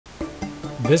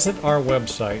Visit our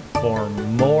website for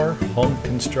more home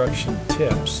construction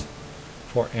tips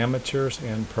for amateurs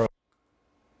and pros.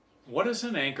 What does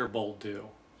an anchor bolt do?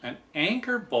 An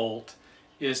anchor bolt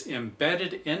is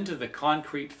embedded into the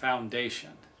concrete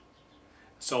foundation.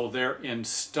 So they're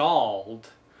installed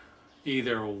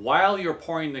either while you're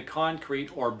pouring the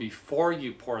concrete or before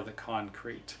you pour the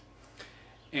concrete.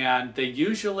 And they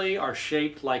usually are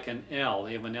shaped like an L.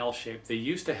 They have an L shape. They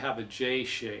used to have a J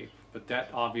shape, but that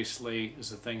obviously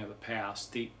is a thing of the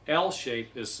past. The L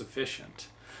shape is sufficient.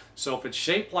 So if it's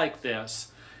shaped like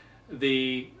this,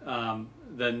 the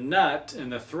nut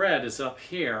and the thread is up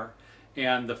here,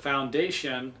 and the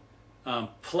foundation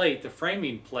plate, the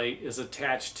framing plate, is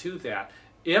attached to that.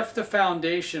 If the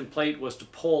foundation plate was to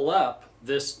pull up,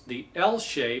 the L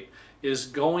shape is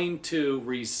going to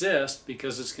resist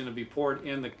because it's going to be poured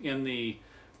in the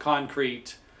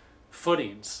concrete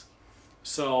footings.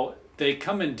 So they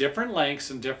come in different lengths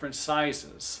and different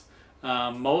sizes.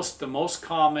 The most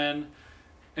common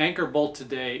anchor bolt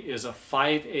today is a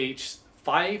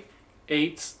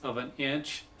 5/8 of an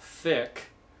inch thick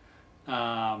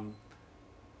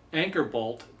anchor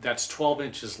bolt that's 12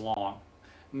 inches long.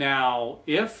 Now,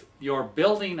 if you're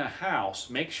building a house,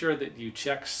 make sure that you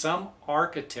check. Some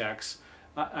architects,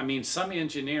 some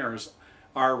engineers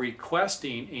are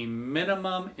requesting a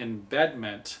minimum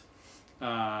embedment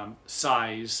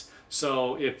size.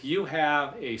 So if you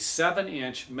have a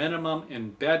 7-inch minimum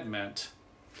embedment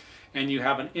and you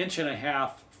have an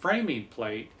 1.5-inch framing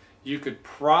plate, you could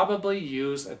probably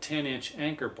use a 10-inch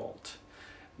anchor bolt.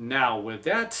 Now, with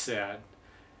that said,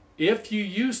 if you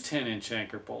use 10-inch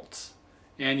anchor bolts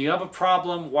and you have a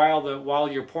problem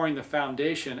while you're pouring the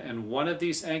foundation and one of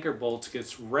these anchor bolts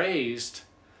gets raised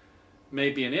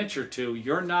maybe an inch or two,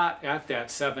 you're not at that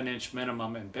 7-inch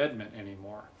minimum embedment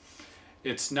anymore.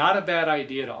 It's not a bad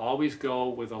idea to always go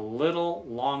with a little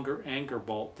longer anchor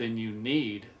bolt than you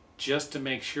need, just to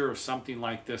make sure something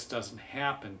like this doesn't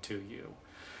happen to you.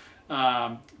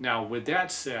 Now, with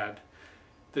that said,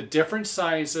 the different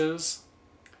sizes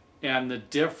and the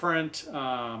different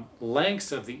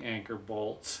lengths of the anchor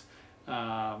bolts,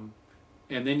 and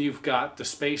then you've got the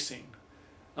spacing.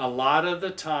 A lot of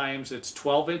the times it's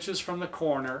 12 inches from the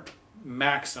corner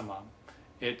maximum.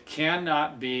 It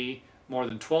cannot be more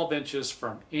than 12 inches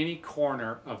from any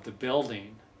corner of the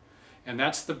building, and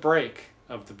that's the break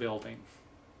of the building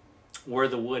where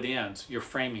the wood ends, your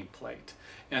framing plate.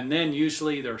 And then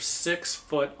usually they're 6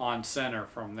 foot on center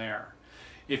from there.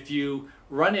 If you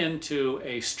run into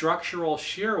a structural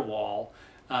shear wall,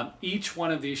 each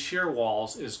one of these shear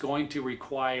walls is going to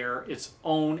require its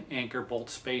own anchor bolt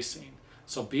spacing.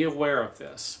 So be aware of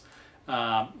this.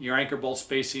 Your anchor bolt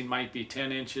spacing might be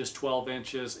 10 inches, 12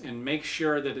 inches, and make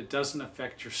sure that it doesn't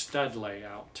affect your stud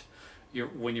layout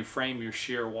when you frame your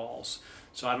shear walls.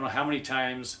 So I don't know how many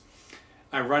times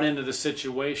I run into the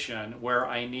situation where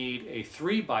I need a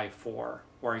 3x4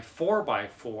 or a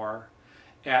 4x4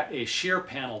 at a shear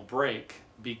panel break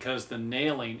because the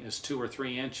nailing is 2 or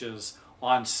 3 inches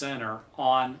on center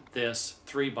on this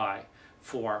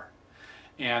 3x4,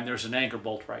 and there's an anchor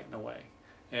bolt right in the way.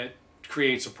 It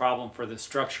creates a problem for the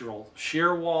structural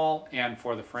shear wall and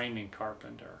for the framing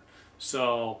carpenter.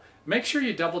 So make sure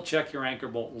you double check your anchor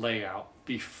bolt layout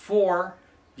before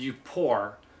you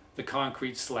pour the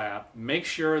concrete slab. Make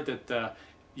sure that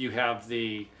you have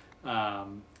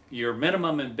your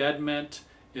minimum embedment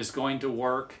is going to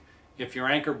work. If your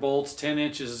anchor bolt's 10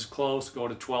 inches is close, go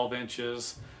to 12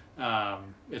 inches.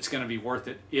 It's going to be worth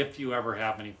it if you ever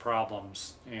have any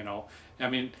problems.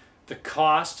 The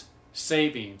cost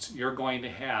savings you're going to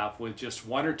have with just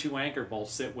 1 or 2 anchor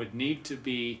bolts that would need to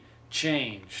be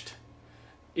changed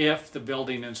if the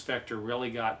building inspector really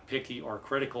got picky or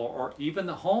critical, or even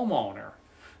the homeowner,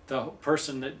 the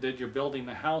person that you're building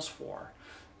the house for.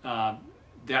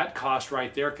 That cost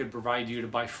right there could provide you to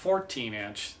buy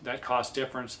 14-inch. That cost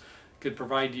difference could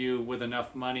provide you with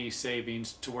enough money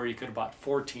savings to where you could have bought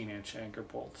 14-inch anchor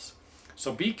bolts.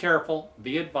 So be careful,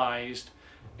 be advised.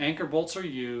 Anchor bolts are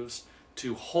used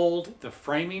to hold the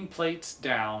framing plates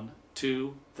down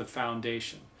to the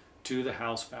foundation, to the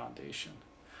house foundation.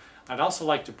 I'd also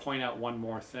like to point out one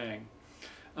more thing.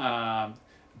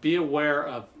 Be aware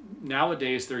of,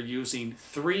 nowadays they're using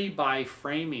 3x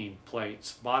framing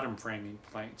plates, bottom framing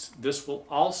plates. This will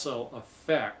also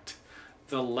affect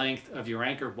the length of your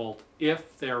anchor bolt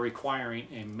if they're requiring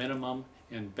a minimum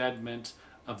embedment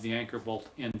of the anchor bolt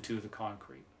into the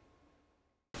concrete.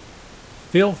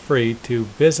 Feel free to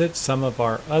visit some of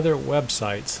our other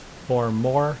websites for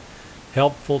more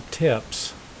helpful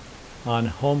tips on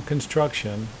home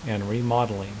construction and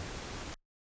remodeling.